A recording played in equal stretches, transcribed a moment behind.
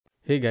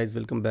Hey guys,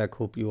 welcome back.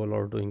 Hope you all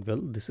are doing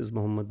well. This is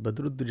Mohammad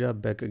Badruddin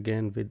back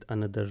again with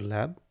another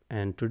lab,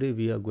 and today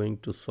we are going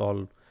to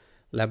solve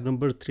lab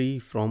number 3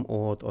 from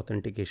OAuth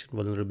authentication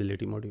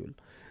vulnerability module.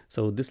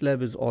 So this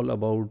lab is all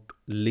about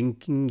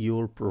linking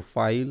your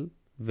profile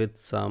with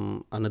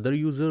some another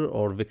user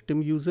or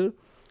victim user,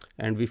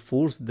 and we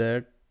force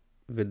that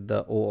with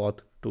the OAuth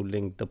to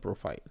link the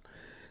profile.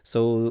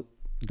 So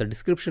the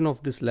description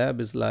of this lab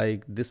is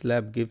like this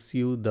lab gives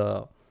you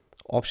the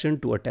option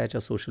to attach a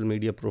social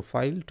media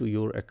profile to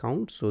your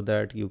account so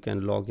that you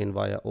can log in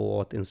via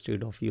OAuth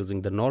instead of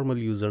using the normal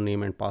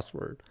username and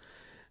password.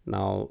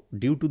 Now,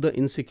 due to the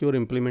insecure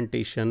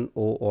implementation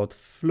OAuth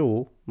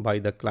flow by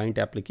the client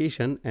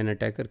application, an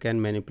attacker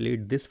can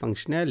manipulate this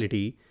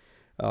functionality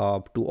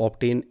to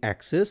obtain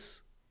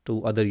access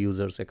to other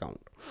users'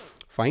 account.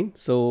 Fine.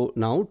 So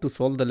now to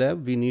solve the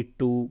lab, we need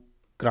to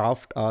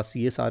craft a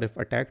CSRF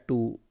attack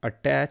to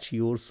attach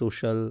your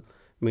social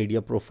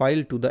media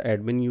profile to the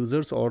admin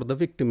users or the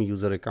victim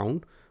user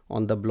account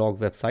on the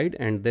blog website,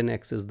 and then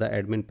access the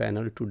admin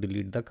panel to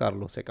delete the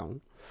Carlos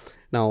account.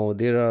 Now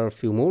there are a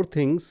few more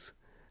things.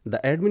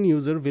 The admin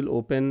user will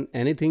open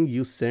anything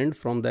you send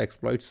from the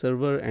exploit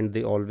server, and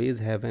they always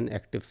have an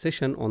active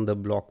session on the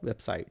blog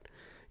website.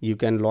 You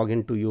can log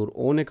into your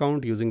own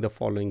account using the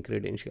following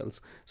credentials.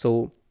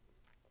 So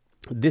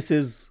this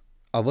is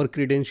our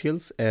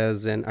credentials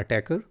as an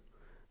attacker.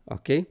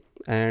 Okay,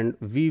 and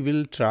we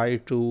will try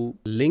to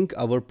link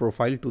our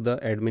profile to the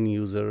admin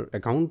user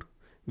account,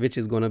 which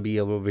is going to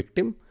be our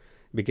victim,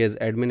 because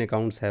admin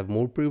accounts have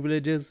more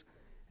privileges,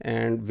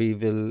 and we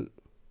will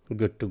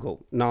good to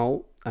go.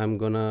 Now I'm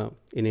gonna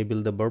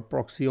enable the burp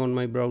proxy on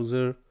my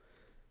browser.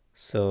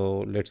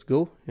 So let's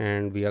go,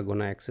 and we are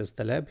gonna access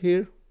the lab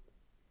here.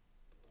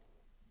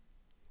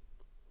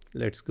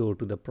 Let's go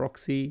to the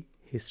proxy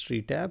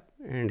history tab,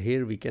 and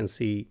here we can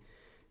see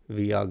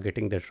we are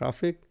getting the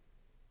traffic.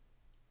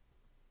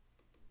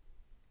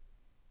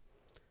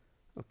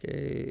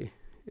 Okay,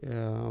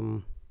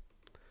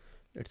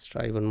 let's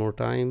try one more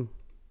time.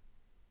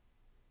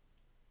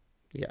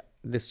 Yeah,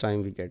 this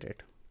time we get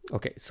it.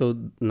 Okay,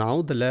 so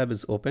now the lab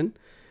is open,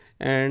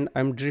 and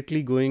I'm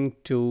directly going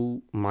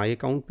to my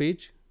account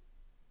page.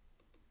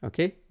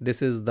 Okay,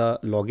 this is the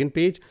login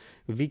page.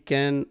 We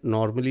can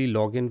normally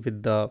log in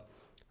with the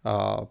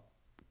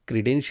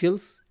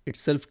credentials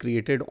itself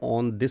created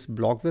on this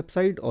blog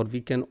website, or we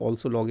can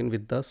also log in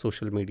with the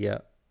social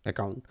media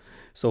account.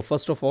 So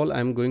first of all,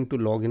 I'm going to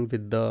log in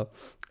with the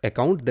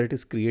account that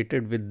is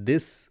created with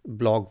this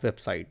blog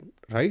website,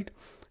 right?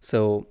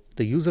 So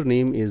the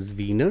username is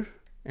Wiener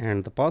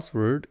and the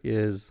password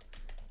is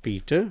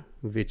Peter,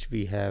 which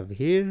we have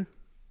here.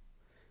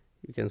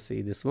 You can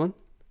see this one.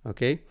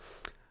 Okay,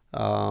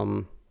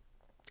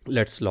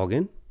 let's log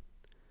in.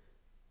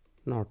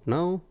 Not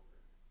now.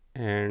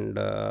 And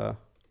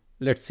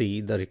let's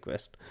see the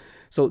request.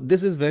 So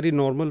this is very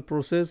normal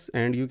process,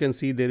 and you can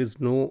see there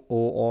is no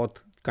OAuth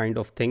kind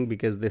of thing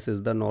because this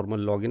is the normal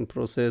login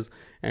process,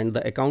 and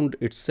the account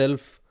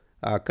itself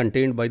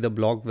contained by the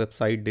blog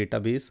website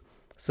database.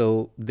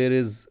 So there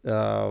is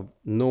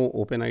no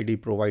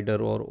OpenID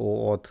provider or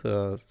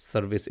OAuth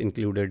service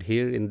included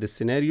here in this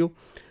scenario.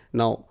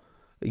 Now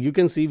you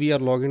can see we are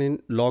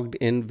logged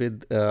in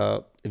with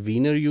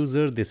Wiener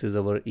user. This is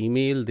our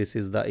email. This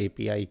is the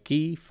API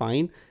key.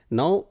 Fine.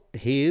 Now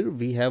here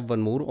we have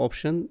one more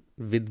option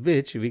with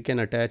which we can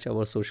attach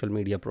our social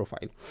media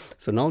profile.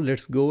 So now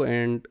let's go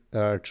and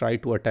try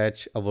to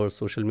attach our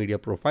social media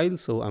profile.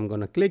 So I'm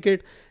gonna click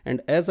it,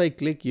 and as I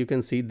click, you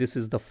can see this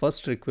is the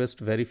first request,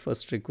 very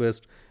first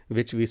request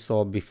which we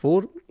saw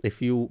before.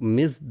 If you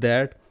missed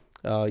that,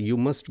 you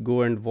must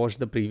go and watch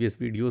the previous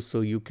videos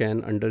so you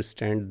can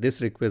understand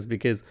this request,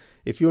 because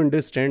if you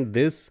understand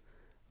this,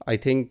 I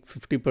think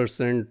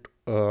 50%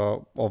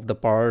 of the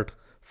part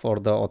for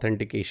the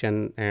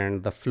authentication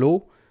and the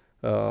flow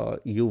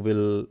you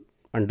will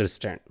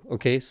understand.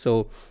 Okay,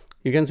 so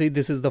you can see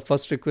this is the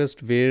first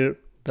request where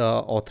the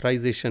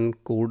authorization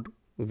code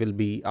will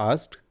be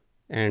asked,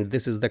 and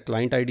this is the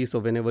client ID. So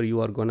whenever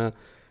you are gonna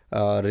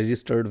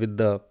registered with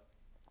the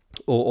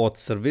OAuth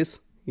service,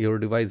 your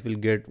device will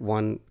get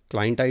one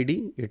client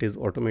ID. It is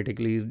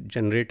automatically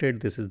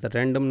generated. This is the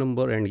random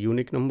number and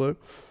unique number.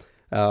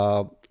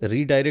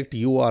 Redirect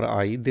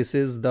URI. This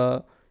is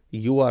the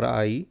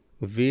URI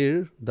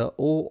where the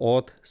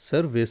OAuth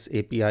service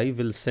API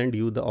will send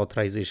you the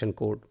authorization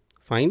code.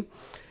 Fine.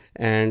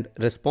 And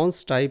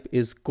response type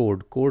is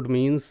code.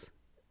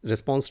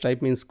 Response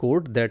type means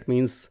code. That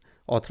means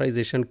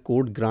authorization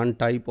code grant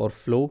type or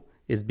flow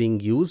is being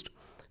used.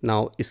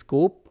 Now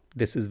scope,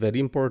 this is very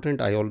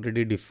important. I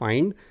already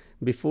defined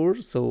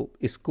before. So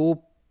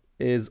scope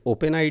is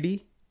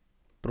OpenID,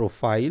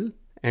 profile,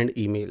 and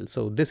email.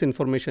 So this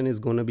information is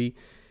going to be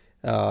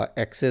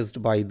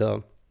accessed by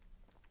the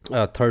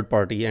third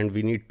party, and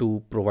we need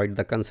to provide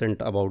the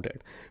consent about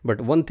it. But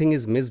one thing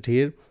is missed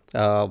here.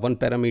 One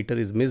parameter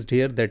is missed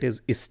here, that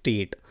is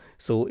state.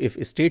 So if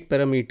state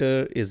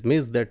parameter is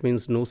missed, that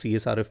means no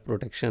CSRF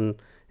protection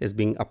is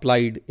being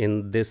applied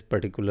in this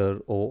particular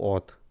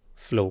OAuth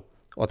flow.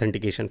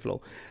 authentication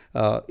flow.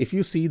 If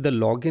you see the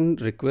login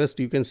request,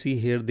 you can see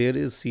here there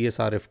is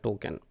CSRF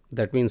token.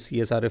 That means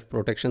CSRF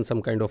protection,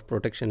 some kind of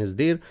protection is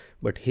there,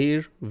 but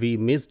here we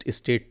missed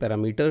state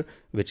parameter,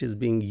 which is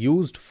being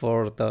used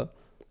for the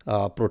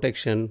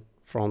protection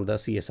from the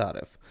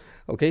CSRF.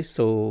 Okay,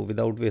 so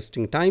without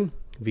wasting time,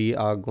 we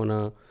are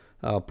gonna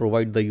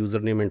provide the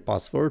username and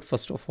password.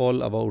 First of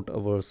all, about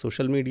our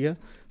social media.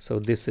 So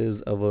this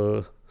is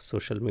our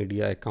social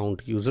media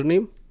account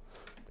username,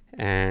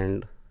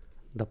 and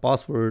the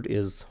password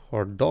is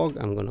hot dog.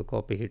 I'm gonna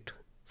copy it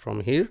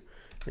from here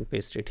and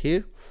paste it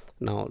here.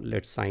 Now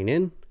let's sign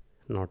in.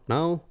 Not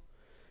now.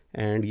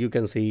 And you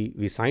can see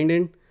we signed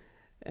in.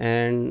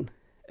 And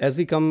as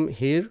we come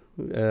here,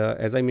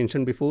 as I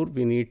mentioned before,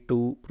 we need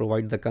to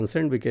provide the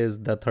consent,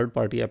 because the third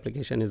party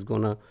application is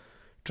gonna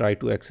try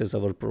to access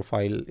our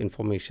profile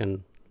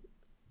information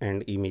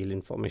and email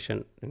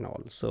information and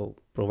all. So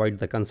provide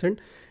the consent.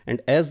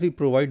 And as we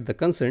provide the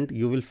consent,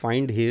 you will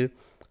find here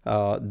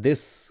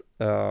this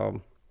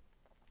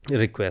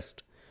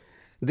request.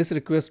 This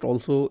request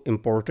also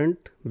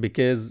important,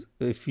 because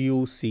if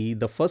you see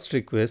the first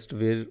request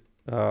where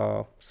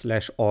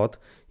 /auth,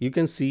 you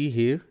can see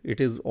here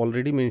it is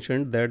already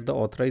mentioned that the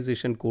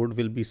authorization code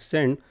will be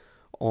sent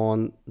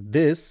on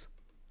this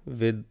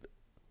with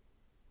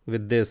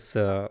this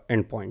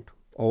endpoint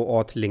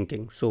OAuth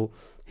linking. So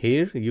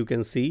here you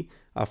can see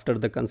after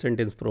the consent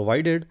is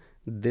provided,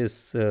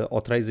 this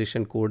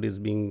authorization code is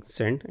being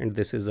sent, and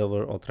this is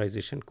our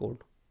authorization code.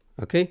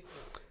 Okay,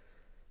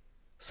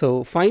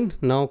 so fine.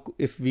 Now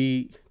if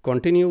we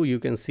continue, you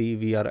can see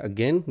we are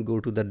again go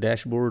to the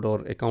dashboard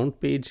or account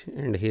page,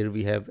 and here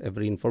we have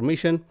every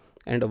information,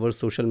 and our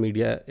social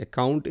media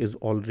account is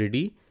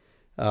already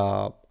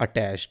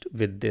attached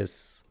with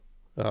this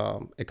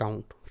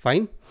account.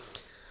 Fine.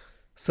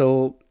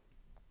 So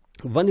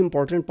one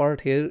important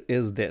part here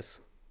is this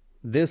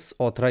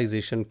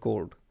authorization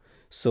code.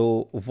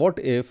 So what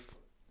if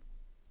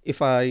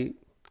I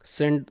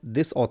send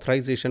this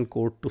authorization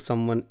code to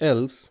someone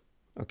else,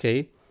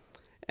 okay,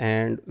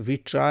 and we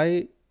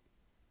try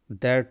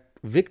that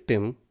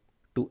victim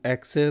to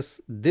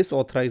access this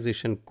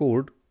authorization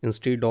code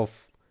instead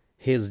of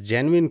his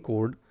genuine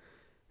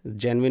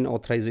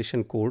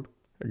authorization code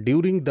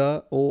during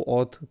the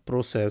OAuth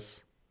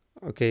process,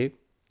 okay,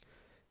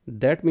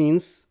 that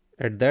means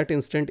at that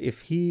instant,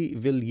 if he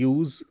will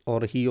use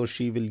or he or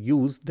she will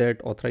use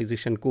that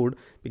authorization code,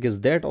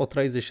 because that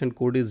authorization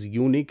code is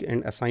unique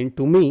and assigned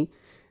to me,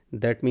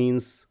 that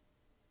means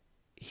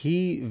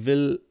he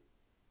will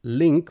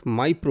link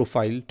my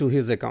profile to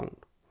his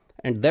account,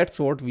 and that's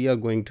what we are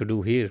going to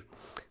do here.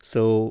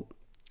 So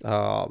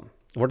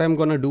what I'm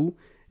gonna do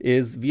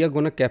is we are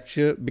gonna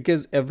capture,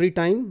 because every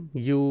time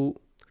you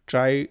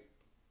try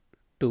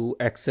to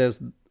access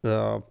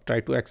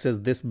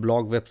this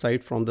blog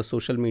website from the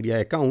social media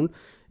account,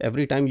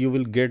 every time you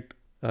will get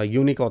a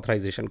unique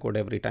authorization code,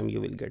 every time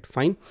you will get.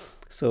 Fine.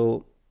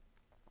 So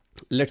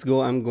let's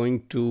go. I'm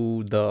going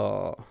to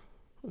the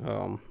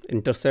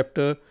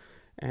interceptor,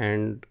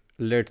 and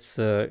let's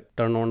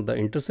turn on the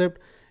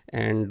intercept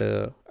and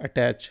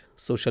attach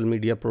social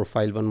media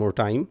profile one more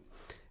time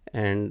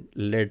and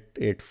let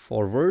it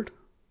forward.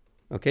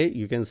 Okay,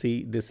 you can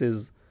see this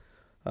is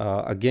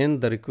again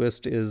the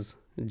request is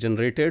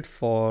generated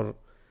for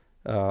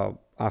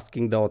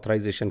asking the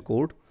authorization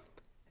code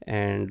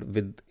and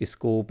with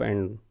scope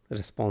and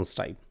response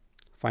type.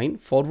 Fine.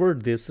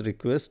 Forward this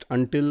request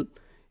until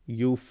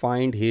you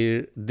find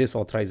here this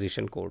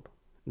authorization code.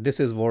 This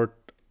is what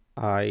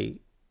I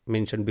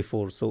mentioned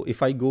before. So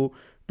if I go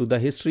to the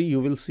history, you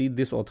will see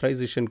this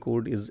authorization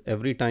code is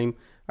every time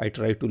I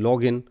try to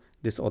log in,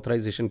 this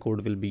authorization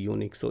code will be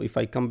unique. So if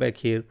I come back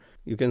here,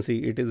 you can see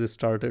it is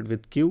started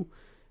with Q,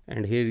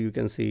 and here you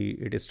can see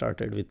it is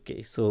started with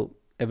K. So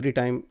every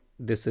time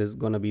this is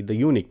gonna be the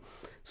unique.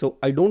 So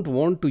I don't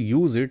want to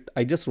use it,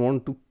 I just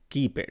want to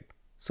keep it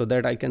so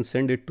that I can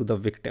send it to the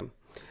victim.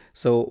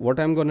 So what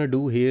I'm gonna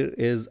do here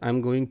is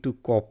I'm going to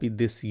copy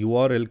this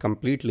URL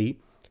completely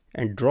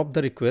and drop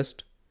the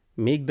request,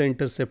 make the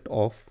intercept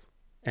off,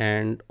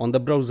 and on the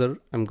browser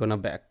I'm gonna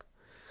back.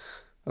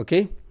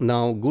 Okay,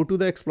 now go to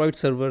the exploit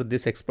server.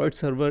 This exploit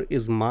server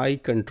is my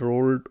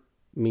controlled,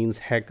 means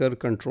hacker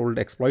controlled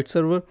exploit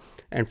server,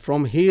 and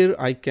from here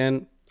I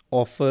can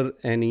offer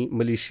any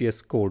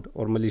malicious code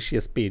or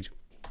malicious page.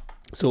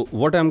 So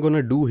what I'm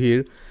gonna do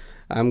here,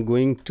 I'm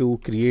going to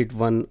create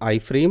one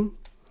iframe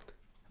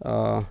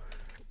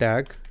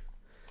tag,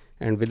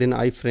 and within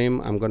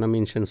iframe I'm gonna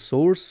mention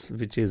source,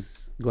 which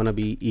is gonna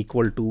be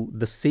equal to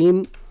the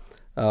same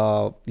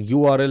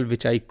URL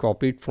which I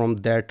copied from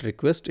that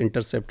request,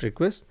 intercept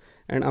request,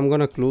 and I'm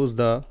gonna close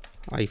the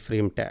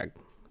iframe tag.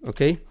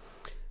 Okay,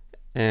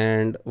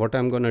 and what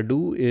I'm gonna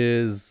do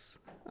is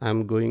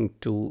I'm going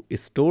to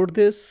store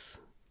this,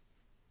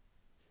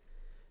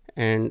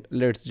 and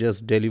let's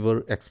just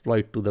deliver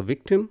exploit to the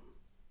victim.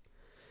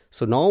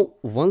 So now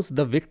once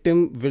the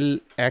victim will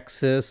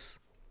access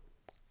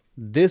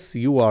this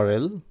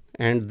URL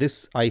and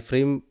this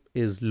iframe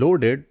is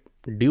loaded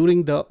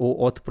during the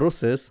OAuth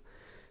process,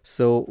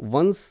 So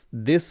once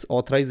this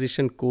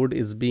authorization code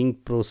is being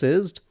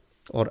processed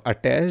or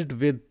attached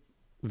with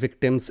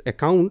victim's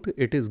account,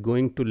 it is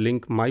going to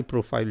link my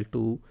profile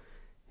to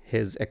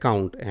his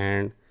account.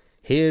 And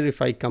here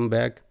if I come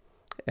back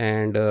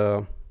and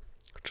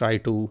try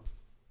to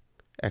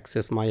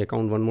access my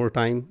account one more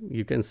time,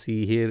 you can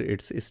see here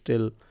it's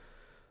still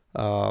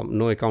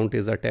no account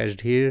is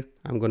attached here.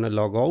 I'm gonna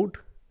log out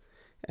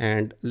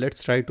and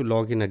let's try to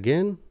log in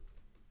again.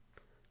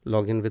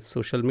 Log in with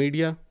social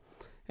media,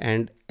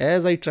 and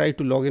as I try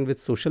to log in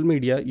with social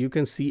media, you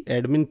can see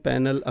admin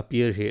panel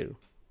appear here.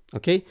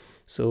 Okay,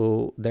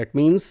 so that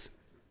means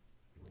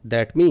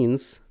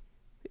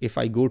if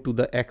I go to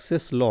the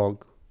access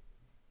log,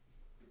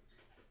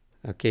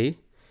 okay,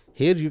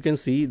 here you can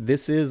see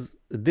this is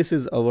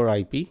our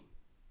IP,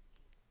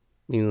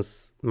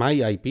 means my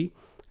IP,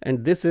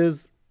 and this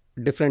is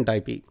different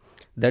IP.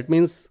 That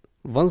means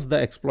once the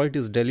exploit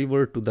is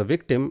delivered to the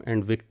victim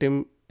and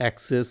victim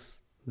access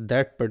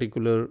that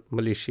particular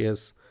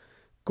malicious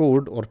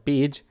code or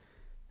page,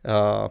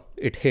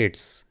 it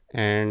hits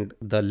and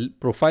the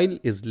profile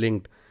is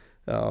linked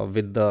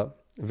with the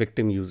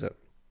victim user.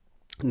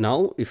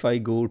 Now if I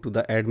go to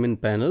the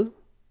admin panel,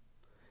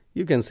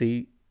 you can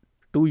see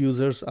two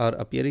users are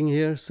appearing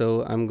here.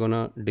 So I'm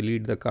gonna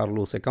delete the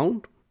Carlos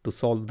account to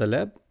solve the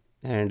lab,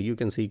 and you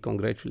can see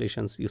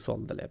congratulations, you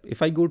solved the lab.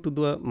 If I go to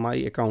the my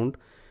account,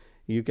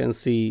 you can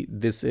see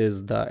this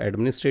is the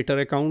administrator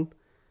account,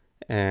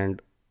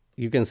 and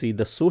you can see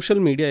the social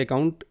media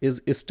account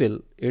is still,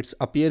 it's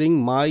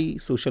appearing my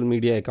social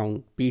media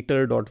account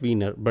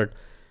peter.wiener, but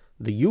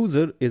the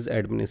user is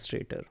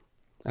administrator.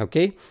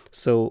 Okay,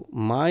 so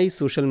my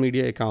social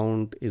media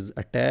account is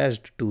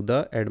attached to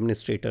the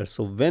administrator.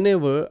 So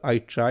whenever I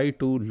try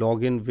to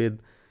log in with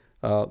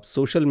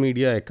social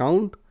media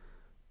account,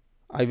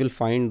 I will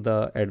find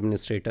the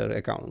administrator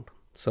account.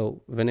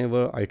 So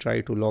whenever I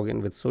try to log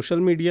in with social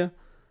media,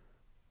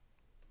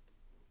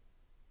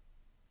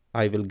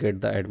 I will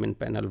get the admin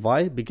panel.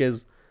 Why?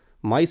 Because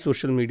my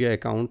social media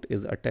account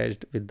is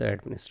attached with the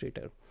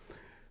administrator.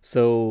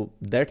 So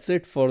that's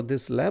it for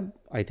this lab.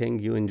 I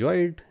think you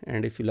enjoyed,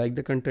 and if you like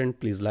the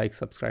content, please like,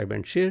 subscribe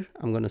and share.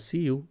 I'm gonna see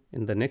you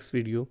in the next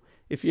video.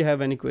 If you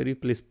have any query,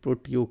 please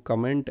put your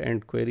comment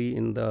and query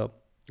in the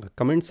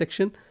comment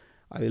section.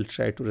 I will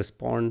try to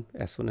respond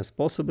as soon as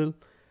possible.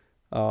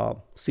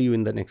 See you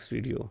in the next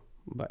video.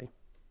 Bye.